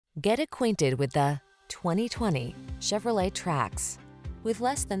Get acquainted with the 2020 Chevrolet Trax. With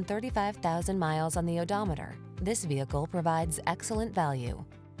less than 35,000 miles on the odometer, this vehicle provides excellent value.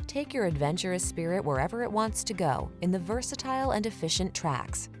 Take your adventurous spirit wherever it wants to go in the versatile and efficient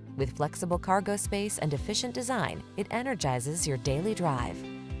Trax. With flexible cargo space and efficient design, it energizes your daily drive.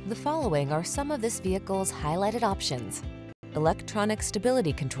 The following are some of this vehicle's highlighted options: electronic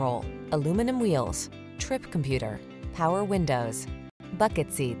stability control, aluminum wheels, trip computer, power windows,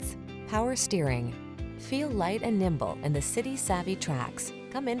 bucket seats, power steering. Feel light and nimble in the city-savvy Trax.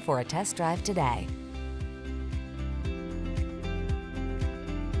 Come in for a test drive today.